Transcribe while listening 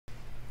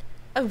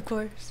Of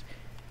course.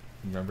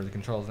 Remember the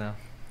controls now?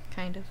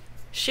 Kind of.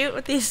 Shoot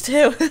with these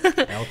two.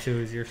 L2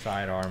 is your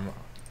sidearm.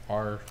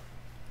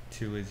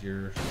 R2 is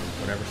your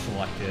whatever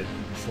selected.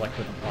 You select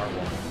with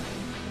R1.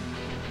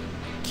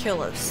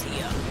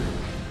 Kilosia.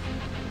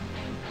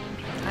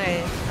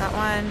 Okay, that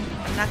one.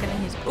 I'm not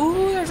gonna use.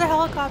 Ooh, there's a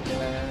helicopter.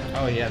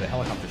 Oh yeah, the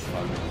helicopter's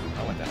fun.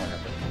 I want that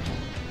helicopter.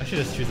 I should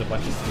just choose a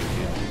bunch of sweet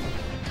people.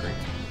 Great.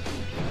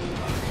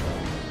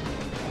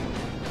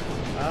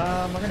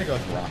 I'm gonna go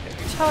with rocket.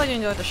 Probably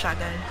gonna go with the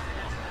shotgun.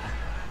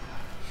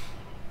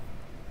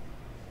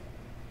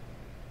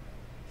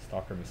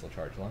 Stalker missile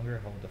charge longer.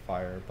 Hold the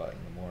fire button.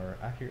 The more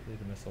accurately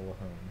the missile will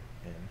hone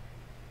in.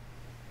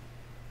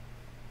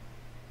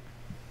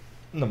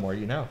 And the more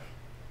you know.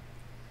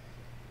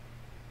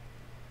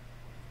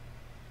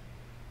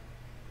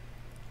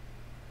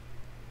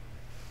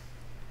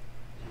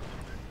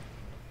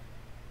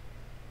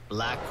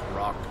 Black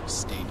Rock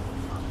Stadium.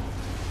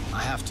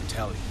 I have to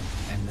tell you,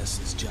 and this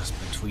is just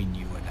between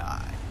you and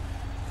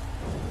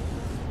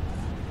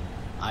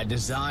I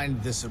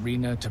designed this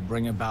arena to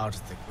bring about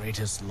the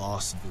greatest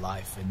loss of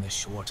life in the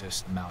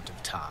shortest amount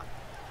of time.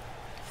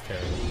 It's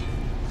terrible.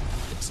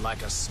 It's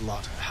like a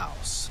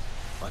slaughterhouse,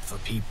 but for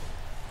people.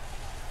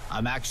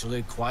 I'm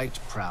actually quite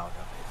proud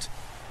of it.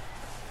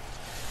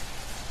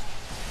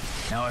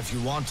 Now, if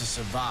you want to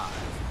survive,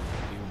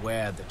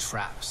 beware the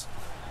traps.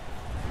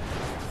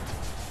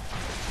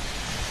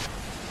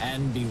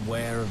 And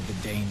beware of the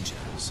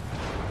dangers.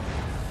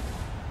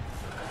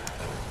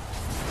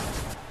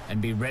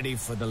 And be ready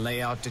for the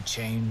layout to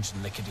change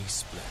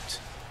lickety-split.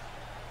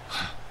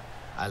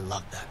 I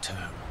love that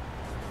term.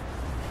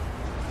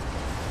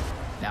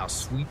 Now,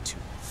 Sweet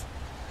Tooth,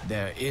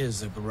 there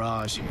is a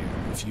garage here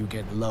if you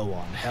get low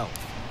on health.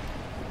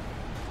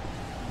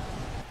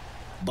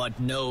 But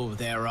know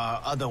there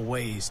are other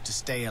ways to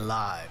stay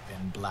alive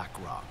in Black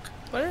Rock.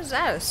 What is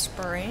that? A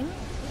spring?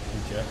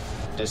 Yeah.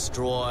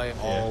 Destroy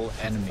all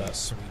that's enemies, about-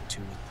 Sweet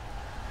Tooth.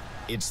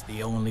 It's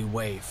the only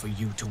way for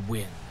you to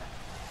win.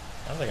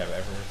 I don't think I've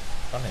ever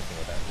done anything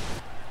with that.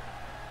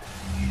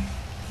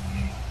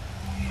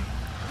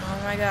 Oh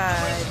my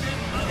god.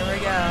 Here we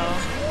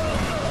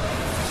go.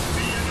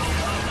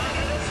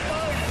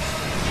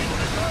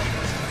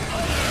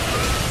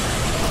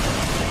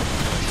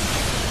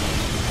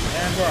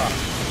 And we're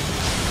off.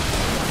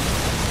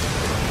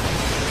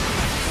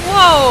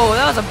 Whoa,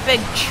 that was a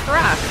big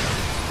truck.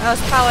 That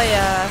was probably I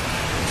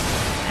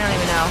don't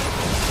even know.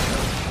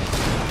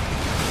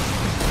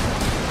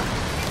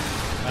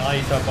 Well, I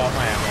used up all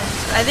my ammo.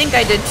 I think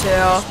I did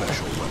too.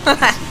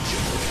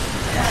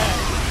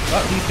 Oh,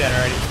 he's dead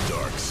already.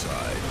 Dark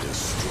side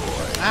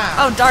destroyed.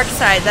 Ah! Oh, Dark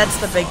Side, that's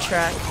the big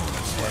truck.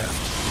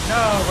 No,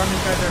 run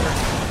these guys over.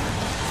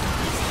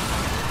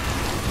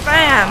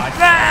 Bam!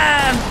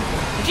 Bam!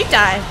 Did you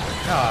die?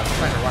 No, I'm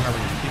trying to run over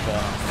these people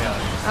and I'm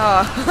failing.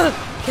 Oh,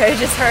 okay,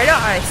 just hurry up.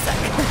 I suck.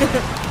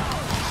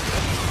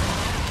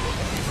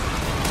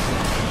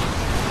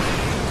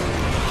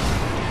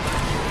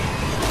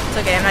 It's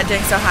okay, I'm not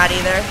doing so hot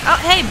either. Oh,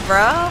 hey,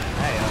 bro.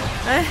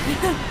 Hey,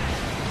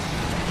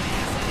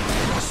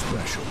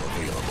 Special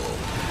available.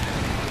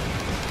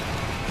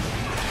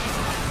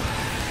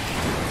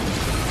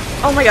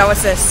 Oh my god,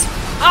 what's this?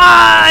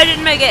 Ah, I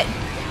didn't make it.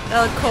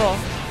 That looked cool.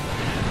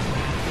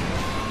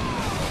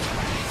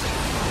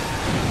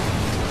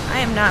 I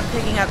am not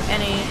picking up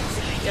any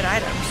good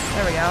items.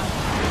 There we go.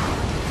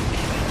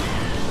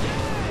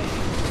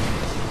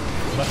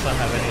 must not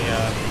have any,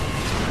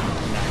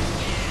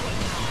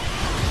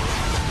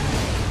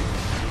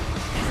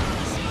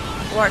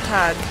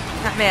 Warthog.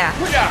 Not me.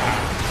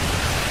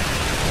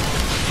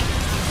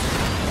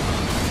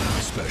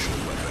 Special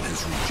weapon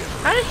is regenerated.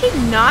 How did he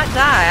not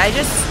die? I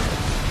just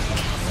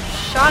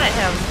shot at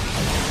him.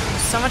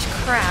 So much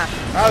crap.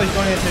 Oh, he's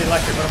going into the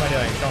electric. What am I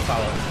doing? Don't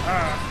follow.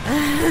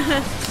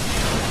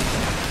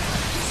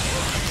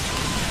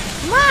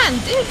 Come on,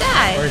 dude,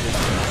 die. Where is he?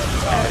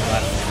 Oh, he's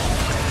left.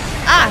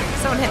 Ah,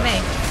 someone hit me.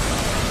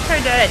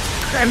 Turned out it's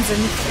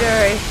Crimson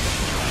Fury.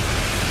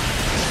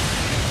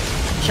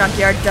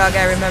 Junkyard Dog,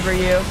 I remember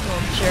you,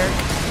 little jerk.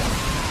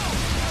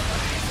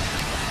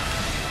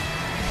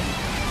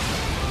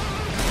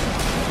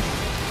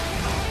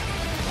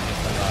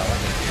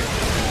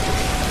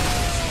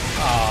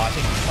 Oh, I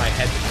think my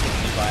head just hit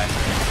me by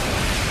accident.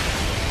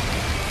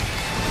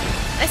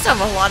 I still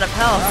have a lot of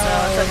health, so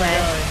Oh, it's where am I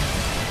okay. going?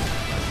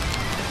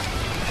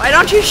 Why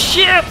don't you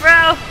shoot,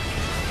 bro?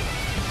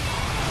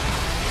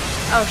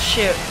 Oh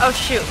shoot, oh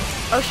shoot,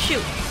 oh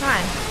shoot, come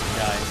on.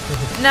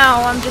 Guys.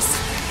 No, I'm just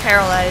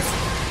paralyzed.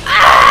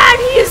 Ah,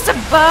 he used a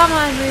bomb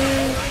on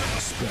me.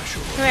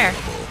 Special Come here.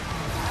 available.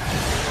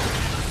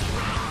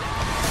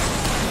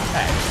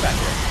 Hey, it's back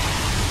here.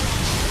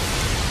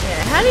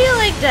 Yeah, how do you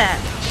like that?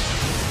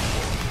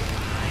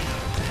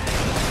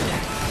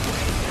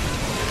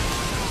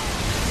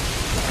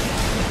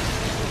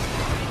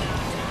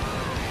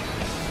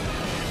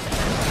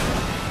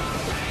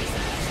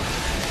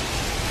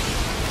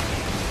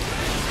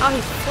 Oh,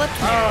 he flipped me.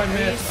 Oh, I Are you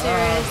missed.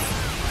 serious?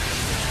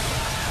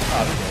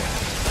 Oh, okay.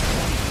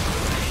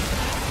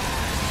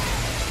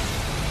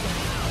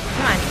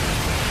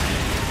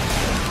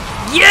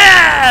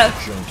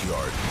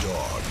 Junkyard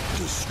dog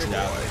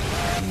destroyed.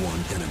 One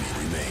enemy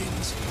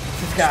remains.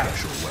 This guy.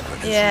 Special weapon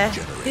is Yeah,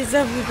 regenerated. he's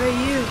over by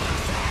you.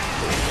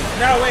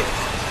 No, wait.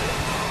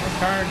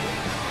 Return.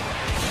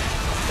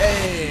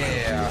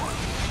 Yeah.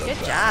 Good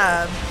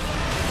job.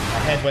 My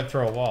head went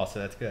through a wall, so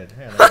that's good.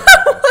 Yeah,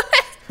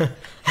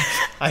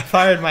 I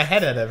fired my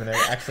head at him, and it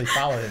actually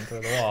followed him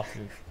through the wall.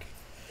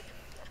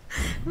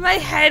 My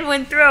head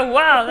went through a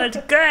wall. That's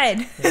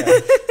good. Yeah.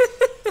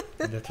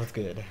 That's what's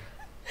good.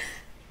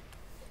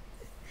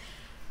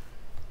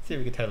 See,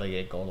 we could totally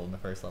get gold on the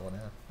first level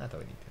now. Not that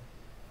we need to.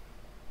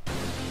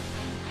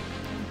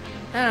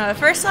 I don't know. The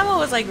first level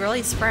was like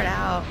really spread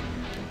out.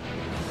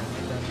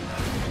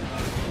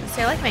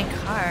 See, I like my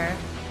car.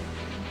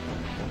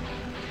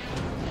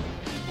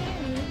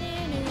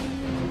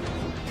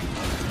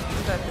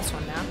 We'll go with this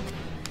one now.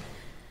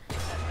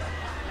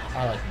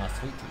 I like my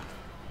sweet tooth.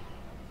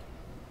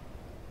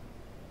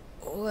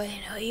 Oh, I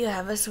know you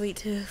have a sweet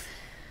tooth.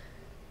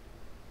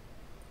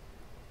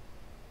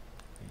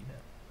 You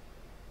know.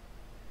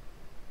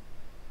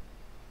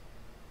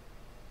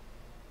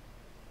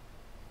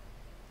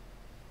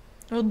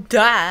 Well,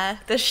 duh.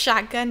 The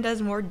shotgun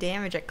does more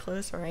damage at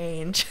close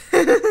range.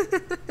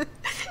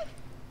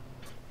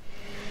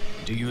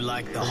 Do you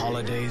like the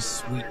holidays,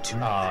 sweet tooth?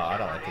 Oh, I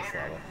don't like this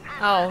level.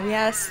 Oh,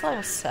 yeah, this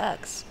level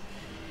sucks.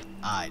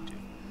 I do.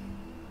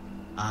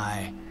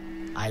 I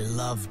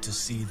love to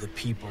see the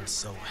people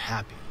so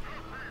happy,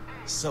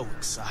 so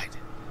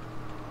excited.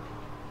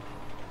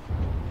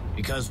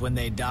 Because when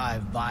they die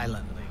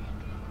violently,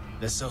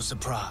 they're so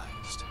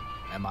surprised.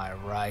 Am I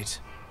right?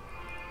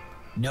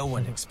 No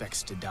one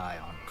expects to die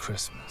on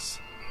Christmas.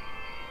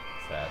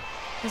 Sad.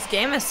 This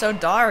game is so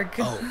dark.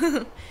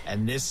 Oh,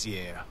 and this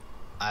year,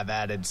 I've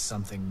added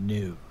something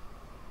new,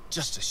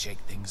 just to shake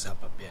things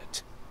up a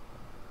bit.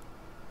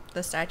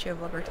 The Statue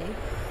of Liberty.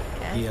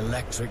 The Okay.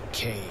 electric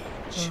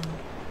cage.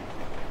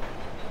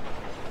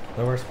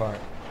 The worst part.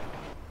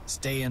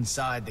 Stay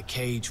inside the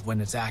cage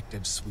when it's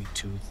active, sweet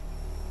tooth.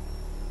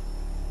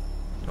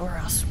 Or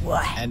else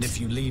what? And if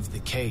you leave the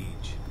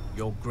cage,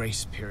 your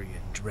grace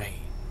period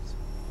drains.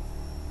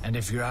 And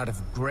if you're out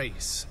of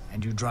grace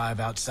and you drive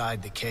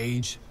outside the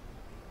cage,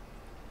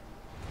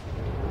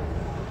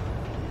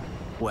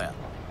 well,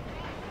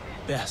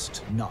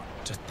 best not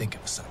to think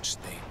of such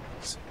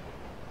things.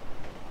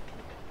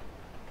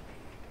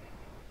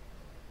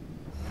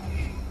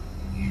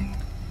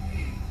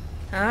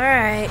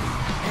 Alright,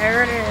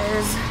 there it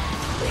is.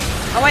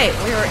 Oh wait,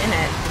 we were in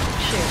it.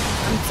 Shoot,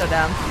 I'm so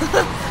dumb.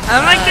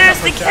 I'm like, there's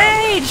the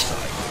cage!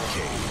 Inside the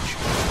cage.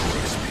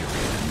 Grace period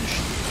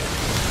initiated.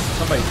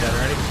 Somebody's dead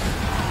already.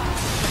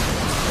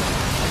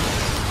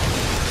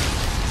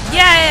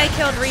 Yay, I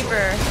killed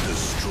Reaper.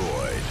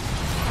 Destroyed.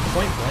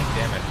 Point blank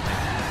damage.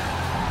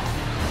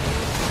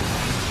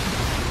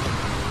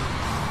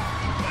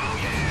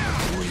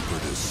 Reaper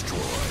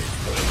destroyed.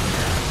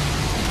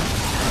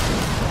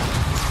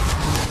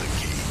 The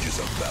cage is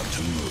about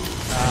to move.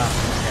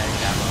 Okay,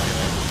 definitely.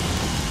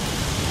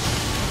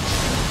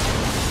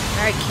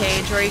 Alright,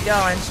 Cage, where are you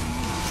going?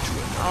 Move to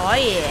another. Oh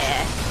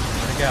yeah.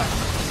 Where'd it go?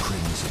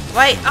 Crimson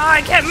Wait, oh,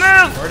 I can't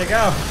move! Where'd it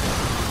go?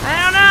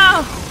 I don't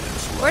know!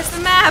 Where's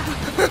the map?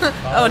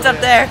 Oh, it's up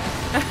there.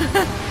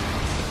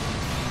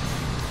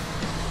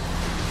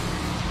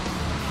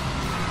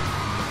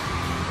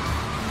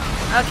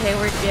 Okay,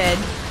 we're good.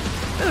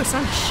 Ooh,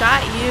 someone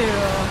shot you. I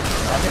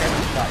think I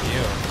just shot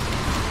you.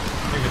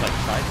 Maybe like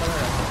shot each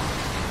other?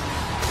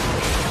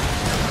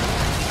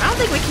 I don't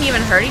think we can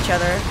even hurt each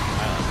other.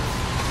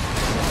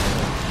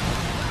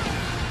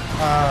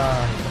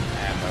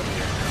 Ammo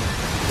here.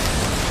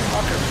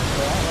 Fuckers,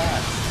 for all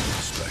that.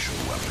 special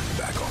weapon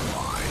back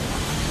online.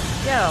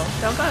 Yo,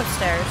 don't go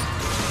upstairs.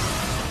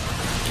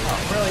 Oh,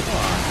 really? Come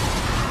on.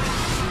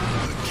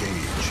 The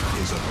cage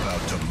is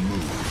about to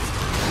move.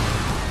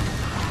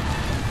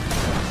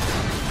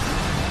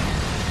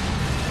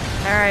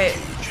 Alright.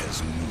 Cage has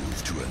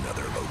moved to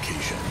another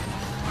location.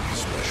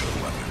 Special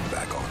weapon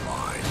back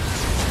online.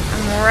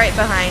 I'm right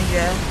behind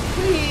you.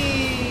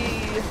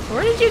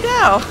 Where did you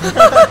go?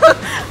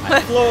 I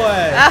flew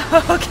away.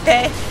 Oh,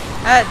 okay.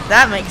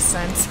 That makes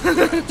sense.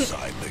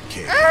 Inside the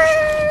cage.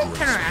 Turn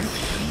Grace around.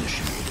 period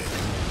initiated.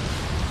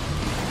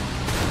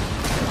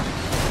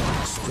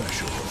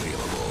 Special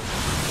available.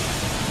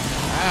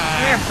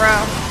 Come here, bro.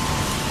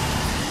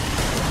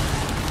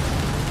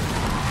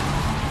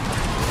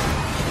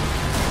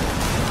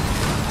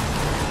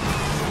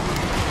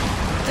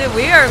 Dude,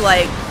 we are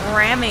like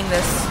ramming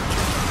this.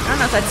 I don't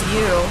know if that's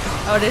you.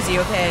 Oh, it is you.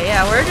 Okay,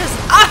 yeah, we're just.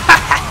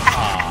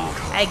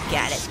 I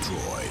get it.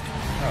 Destroyed.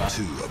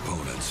 2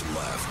 opponents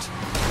left.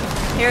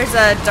 Here's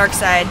a dark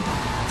side.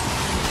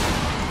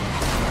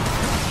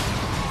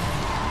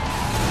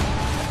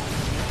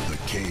 The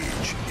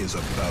cage is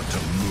about to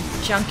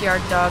move.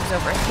 Junkyard dogs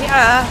over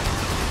here.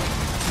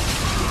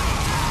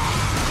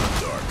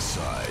 Dark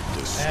side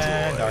destroyed.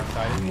 And dark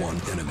side is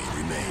 1 enemy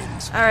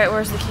remains. All right,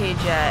 where's the cage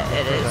at?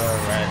 It is.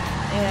 Red.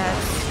 Yeah.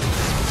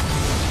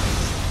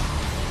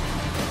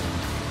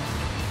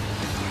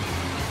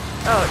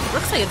 Oh, it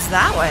looks like it's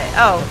that way.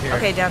 Oh, Up here,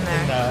 okay, down in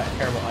there. the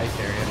terrible ice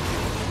area.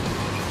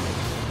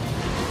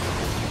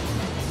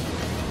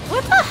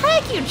 What the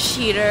heck, you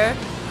cheater?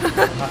 Not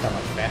that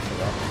much faster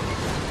though.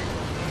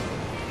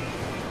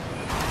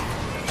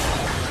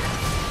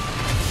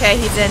 Okay,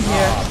 he's in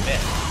here. Oh, man.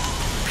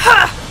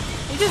 Ha!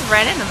 He just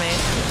ran into me.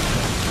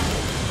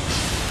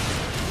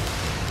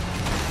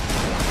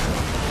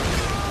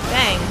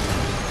 Dang.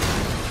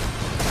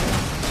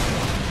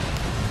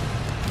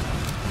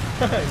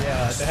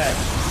 Yeah, what the heck?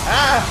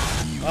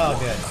 Ah! You Oh, won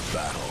good. the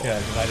battle. Good,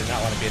 because I did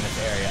not want to be in this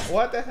area.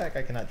 What the heck?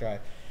 I cannot drive.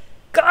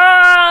 Go!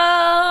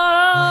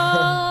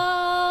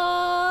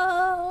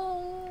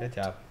 Good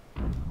job.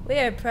 We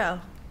are pro.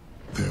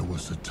 There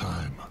was a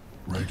time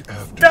right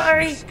after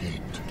Sorry. she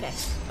escaped Okay.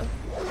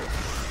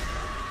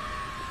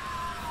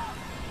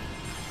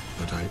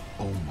 that I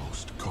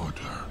almost caught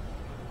her.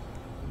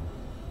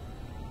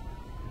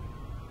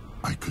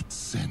 I could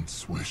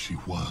sense where she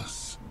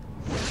was.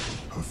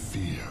 Her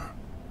fear.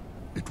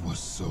 It was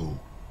so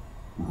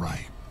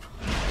ripe.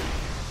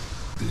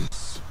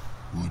 This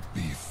would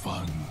be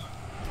fun.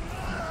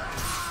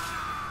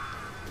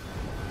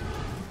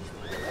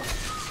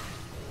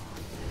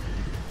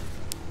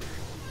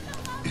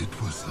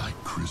 It was like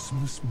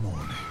Christmas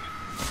morning.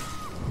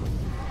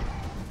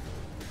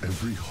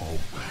 Every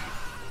hallway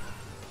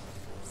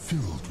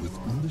filled with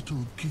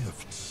little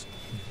gifts.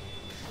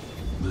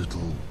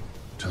 Little,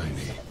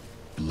 tiny,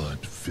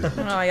 blood-filled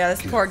Oh my god,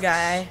 this poor gifts.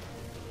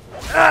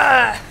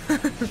 guy.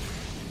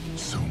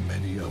 So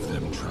many of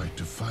them tried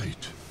to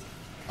fight.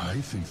 I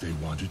think they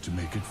wanted to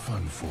make it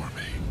fun for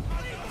me.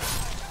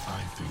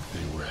 I think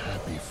they were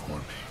happy for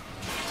me.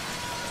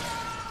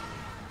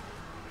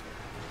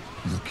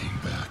 Looking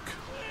back,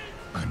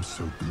 I'm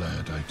so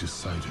glad I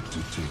decided to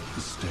take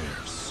the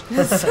stairs.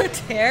 That's so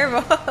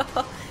terrible.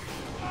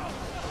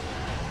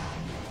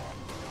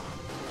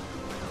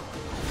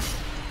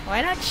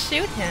 Why not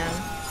shoot him?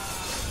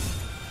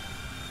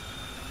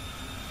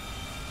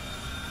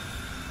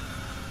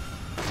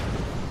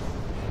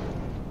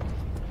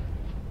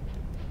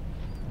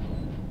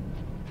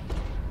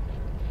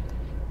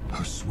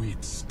 Her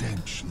sweet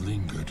stench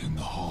lingered in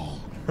the hall,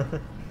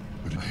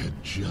 but I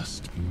had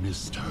just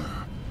missed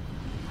her.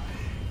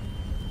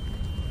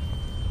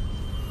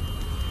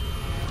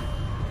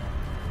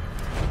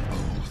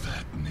 Oh,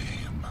 that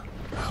name.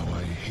 How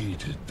I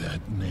hated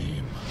that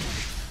name.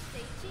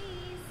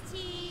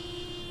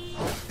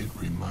 It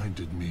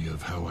reminded me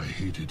of how I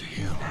hated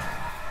him.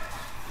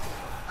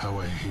 How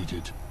I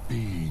hated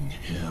being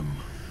him.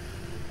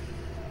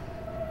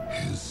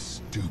 His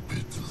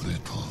stupid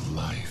little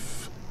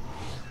life.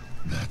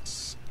 That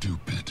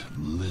stupid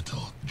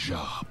little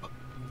job.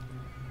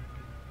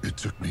 It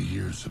took me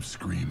years of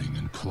screaming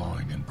and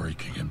clawing and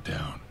breaking him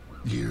down.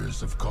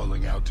 Years of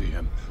calling out to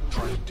him,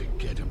 trying to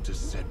get him to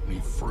set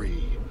me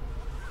free.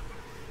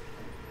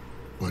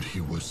 But he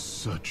was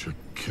such a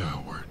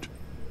coward.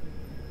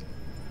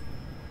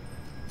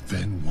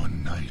 Then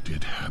one night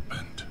it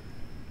happened.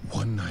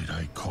 One night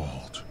I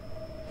called.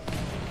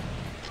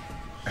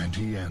 And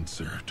he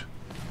answered.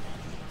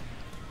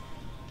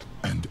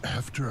 And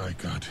after I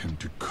got him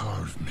to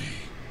carve me,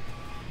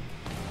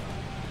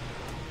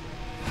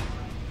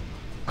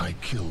 I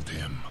killed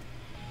him.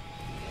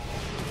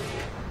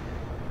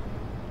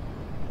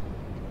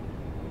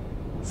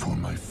 For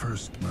my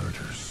first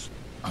murders,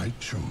 I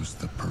chose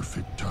the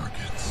perfect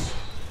targets.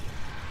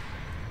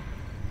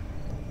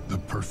 The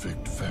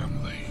perfect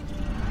family.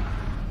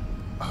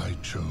 I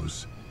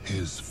chose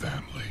his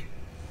family.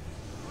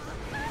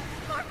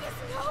 Marcus,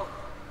 no!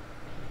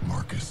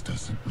 Marcus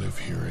doesn't live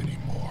here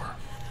anymore.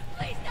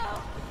 Please,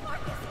 no!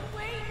 Marcus,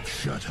 wait!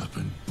 Shut up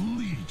and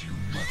bleed, you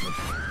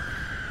motherfucker.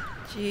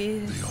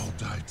 Jeez. They all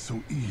died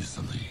so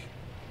easily.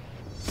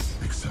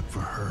 Except for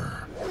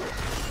her.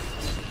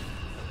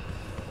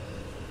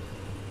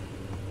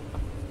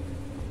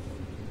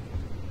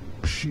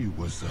 She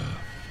was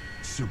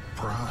a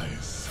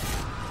surprise.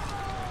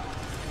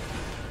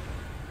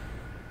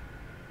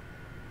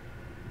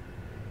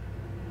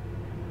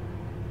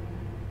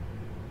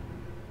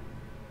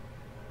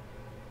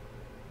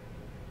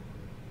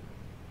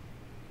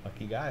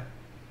 Lucky guy.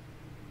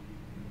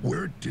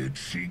 Where did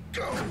she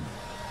go?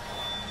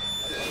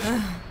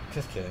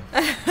 Just kidding.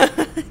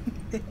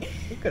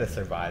 He could have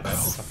survived. That's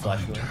I'll just a flesh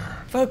find wound.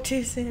 her. Spoke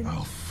too soon.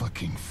 I'll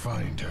fucking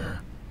find her.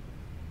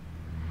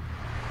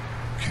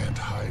 Can't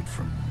hide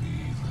from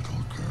me,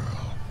 little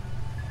girl.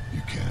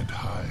 You can't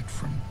hide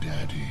from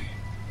Daddy.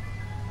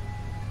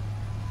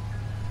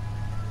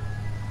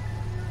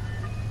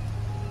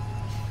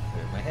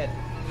 There's my head.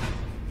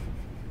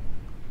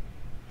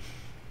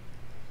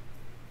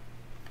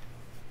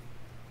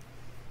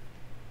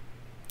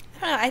 I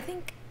don't know, I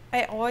think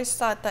I always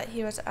thought that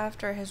he was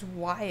after his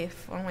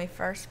wife when we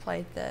first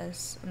played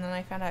this, and then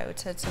I found out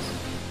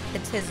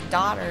it's his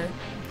daughter.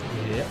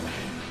 Yep.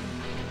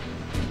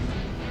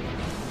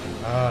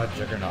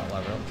 Juggernaut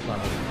level.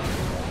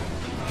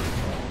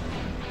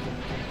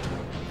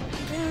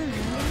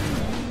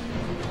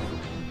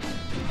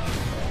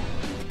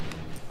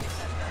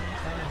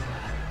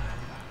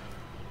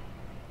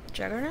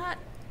 Juggernaut?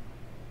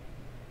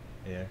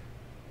 Yeah.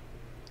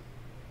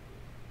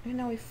 I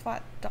know we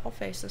fought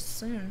Dollface this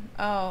soon.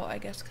 Oh, I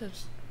guess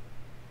because...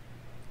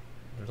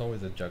 There's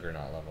always a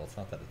Juggernaut level. It's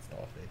not that it's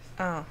Dollface.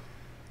 Oh.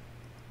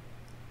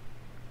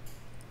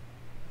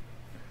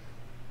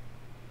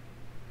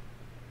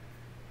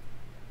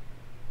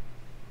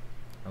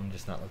 I'm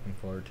just not looking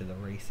forward to the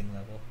racing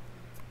level.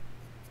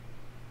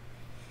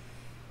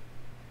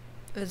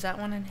 Is that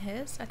one in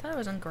his? I thought it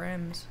was in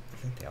Grimm's. I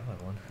think they all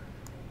have one.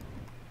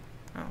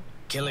 Oh.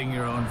 Killing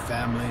your own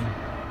family?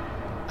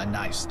 A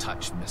nice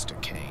touch, Mr.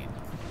 Kane.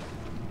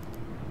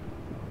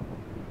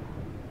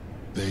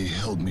 They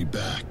held me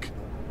back.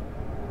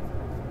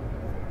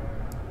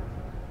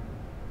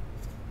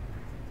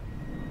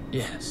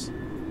 Yes,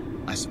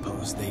 I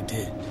suppose they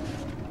did.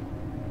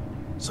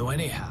 So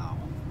anyhow,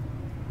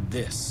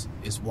 this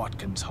is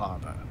Watkins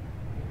Harbor.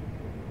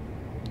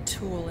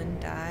 Tool and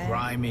die.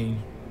 Grimy,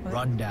 What?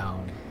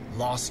 rundown,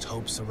 lost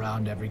hopes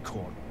around every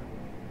corner.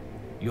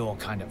 Your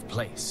kind of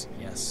place,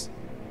 yes?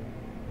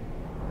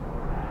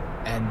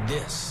 And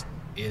this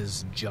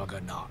is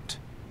Juggernaut.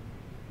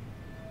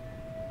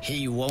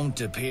 He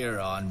won't appear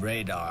on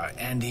radar,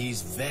 and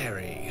he's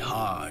very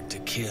hard to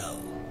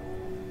kill.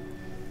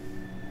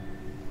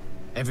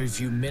 Every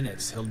few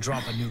minutes, he'll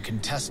drop a new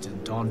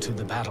contestant onto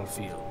the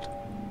battlefield.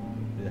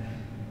 Yeah.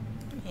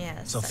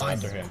 Yes. So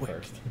find After him him quick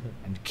first.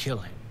 and kill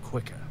him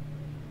quicker.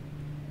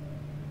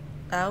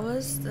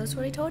 That's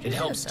what he told you It to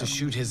do, helps so. to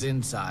shoot his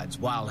insides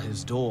while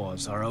his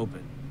doors are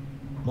open.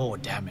 More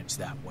damage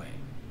that way.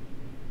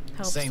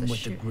 Helps Same to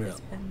with the shoot grill.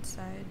 his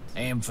insides.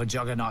 Aim for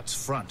Juggernaut's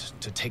front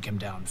to take him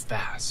down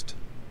fast.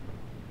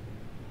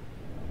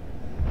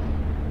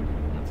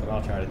 That's what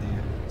I'll try to do.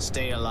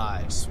 Stay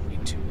alive,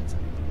 Sweet Tooth.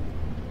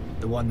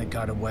 The one that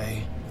got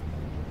away,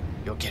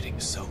 you're getting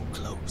so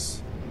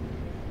close.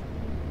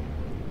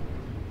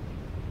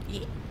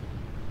 Yeah.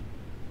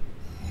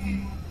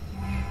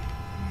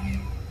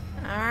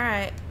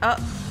 Alright. Oh.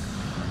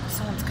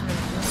 Someone's coming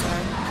from this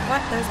side.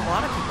 What? There's a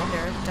lot of people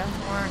here. Death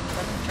Warrant.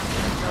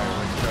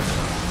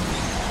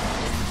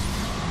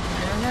 I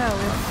don't know.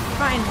 We'll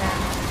find him.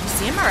 You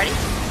see him already?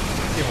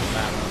 See him on the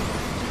map.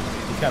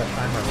 He's got a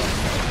timer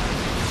running.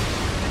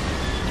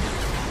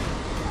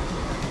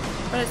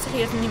 But it said he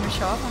doesn't even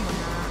show up on the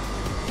map.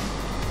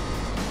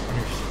 On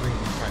your screen,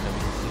 you're trying to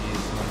see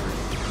his numbers.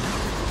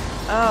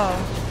 Oh.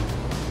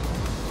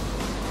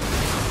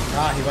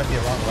 Ah, he went the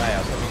wrong way. I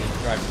was hoping he'd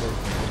drive towards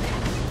me.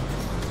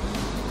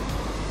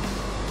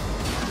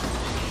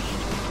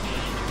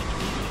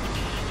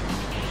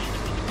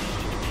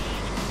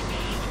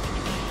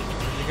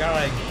 You got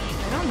like,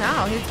 I don't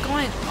know. He's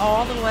going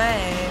all the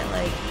way.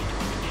 Like,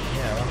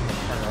 yeah, I want him to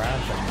turn around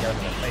so I can get him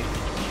in the face.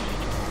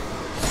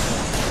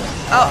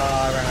 oh.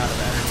 I ran out of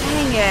energy.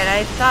 Dang it.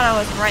 I thought I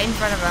was right in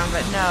front of him,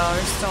 but no.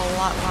 There's still a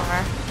lot more.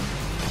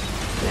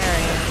 There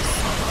he is.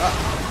 I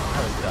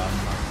was dumb.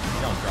 You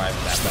don't drive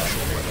that fast.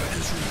 Weather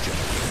has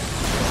regenerated.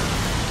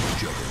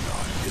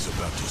 Juggernaut is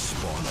about to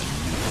spawn a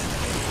new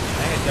enemy.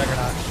 Dang it,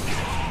 Juggernaut.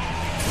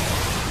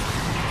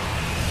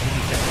 Maybe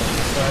you can go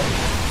this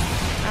way.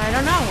 I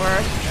don't know.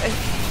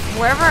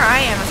 Wherever I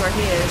am is where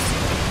he is.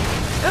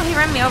 Oh, he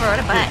ran me over. What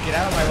a butt. Dude, get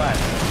out of my way.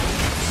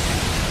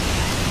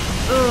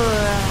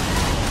 Ugh.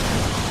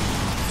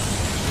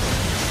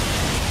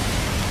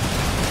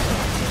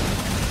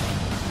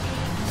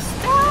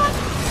 Stop.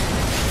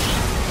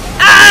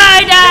 Ah, I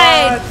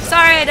died. What?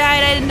 Sorry, I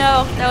died. I didn't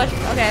know. That was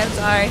okay. I'm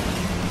sorry.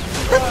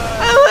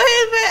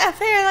 Oh,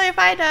 apparently, if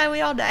I die,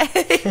 we all die.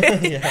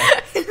 Yeah.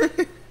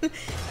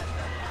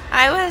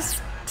 I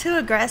was too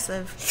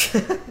aggressive.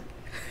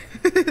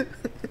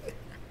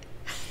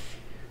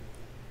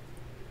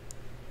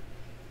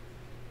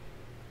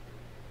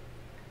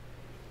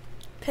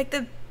 Pick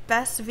the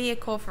best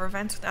vehicle for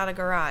events without a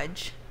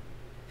garage.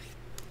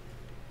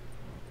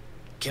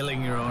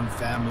 Killing your own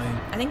family?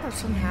 I think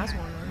this one has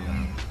one.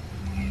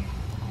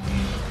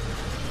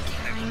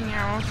 Killing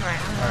your own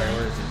family. Alright,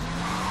 where is he?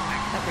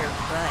 Up your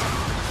butt.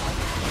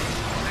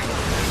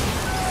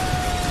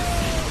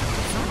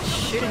 It's not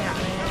shooting at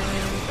me.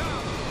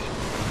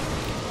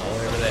 All the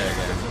way over there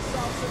again. I'm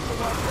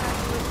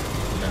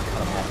gonna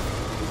cut him off.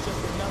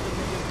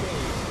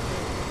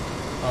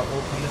 Oh,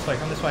 come this way,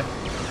 come this way.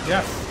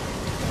 Yes!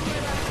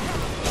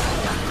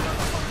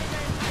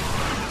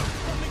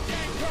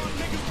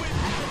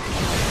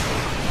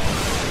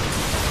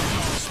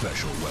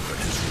 Special weapon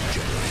is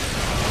regenerated.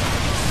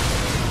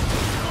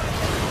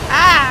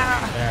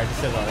 Ah! There, I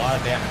just did a lot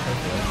of damage.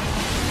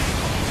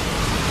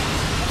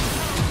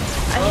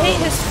 I hate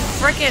his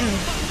frickin'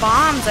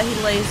 bombs that he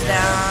lays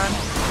down.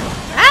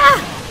 Ah!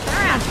 Turn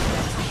around.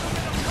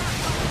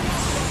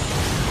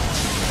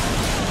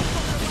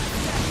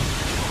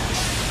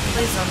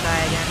 Please don't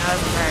die again. That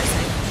was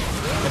embarrassing.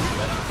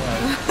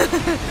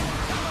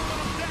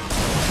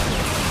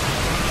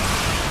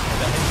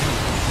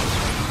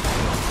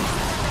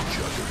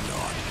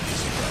 Juggernaut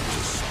is about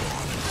to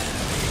spawn an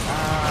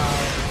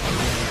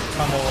enemy.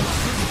 Tumble.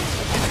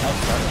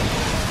 Health start.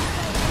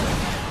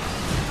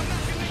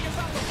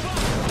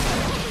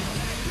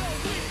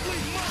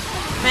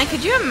 Man, could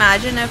Could you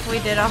imagine if we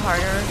did a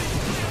harder?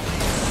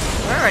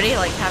 We're already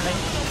like having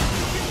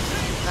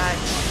that.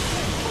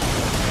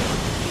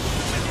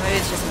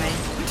 Maybe it's just me.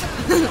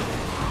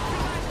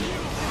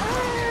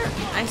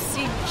 I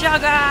see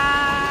Jugga.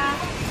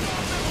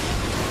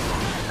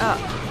 Oh.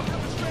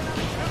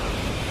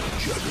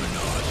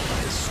 Juggernaut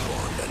has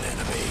spawned an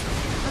enemy.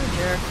 Oh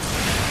dear.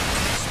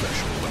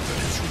 Special weapon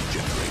is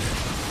regenerated.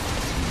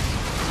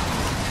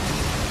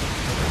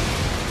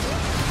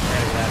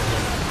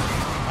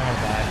 I'm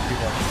gonna die.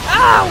 People are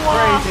Ah,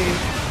 wow. crazy.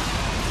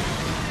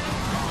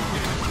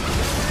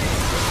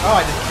 Oh,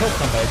 I just killed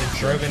somebody. I just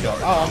drove into.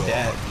 Oh, I'm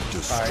dead.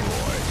 Sorry.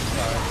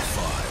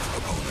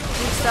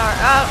 Star.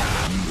 Oh.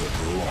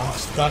 I'm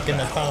stuck in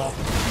the tunnel.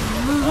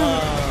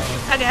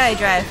 Oh. Okay, I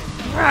drive.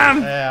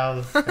 Yeah, I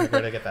was gonna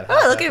go to get that.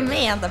 Oh, look at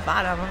me at the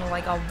bottom. I'm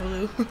like all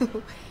blue.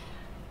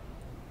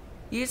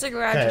 Use the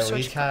garage Okay, to we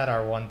switch. each had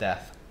our one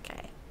death.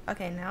 Okay.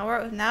 Okay, now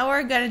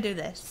we're gonna do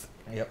this.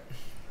 Yep,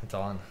 it's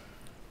on.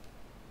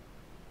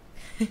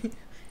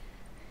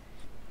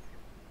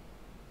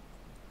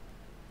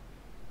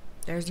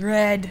 There's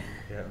red.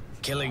 Yep.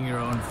 Killing your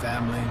own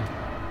family.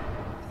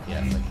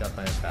 Yes, I killed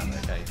my family.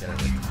 Okay, get it.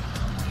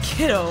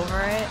 Get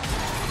over it.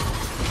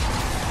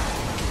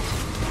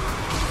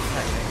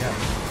 Okay, go.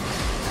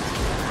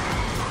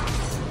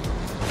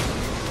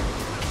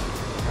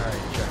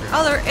 Alright, Jugger.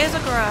 Oh, there is a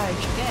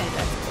garage. Good.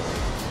 That's cool.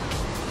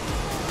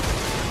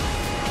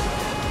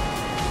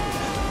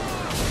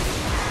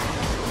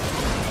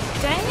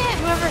 Dang it!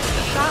 Whoever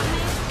shot me.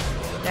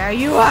 There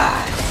you are.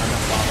 I'm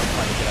not bothered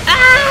trying to get up.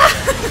 Ah!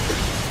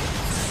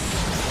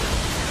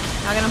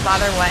 Not gonna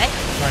bother what?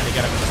 Trying to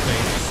get up in the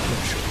face.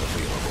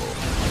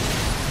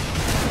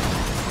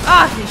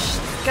 Oh, this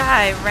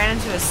guy ran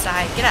into his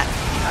side. Get up.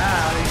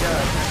 Ah, how do you go?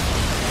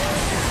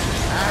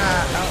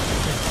 Ah, oh.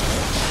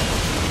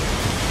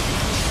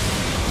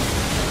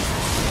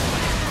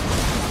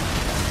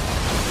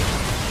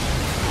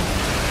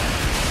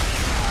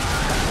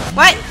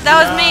 What? That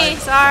was me.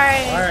 Nice.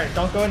 Sorry. Alright,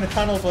 don't go in the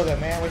tunnels with him,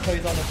 man. Wait till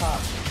he's on the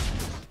top.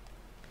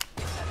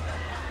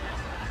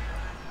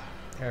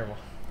 Terrible.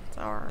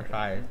 Sorry. You're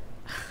fired.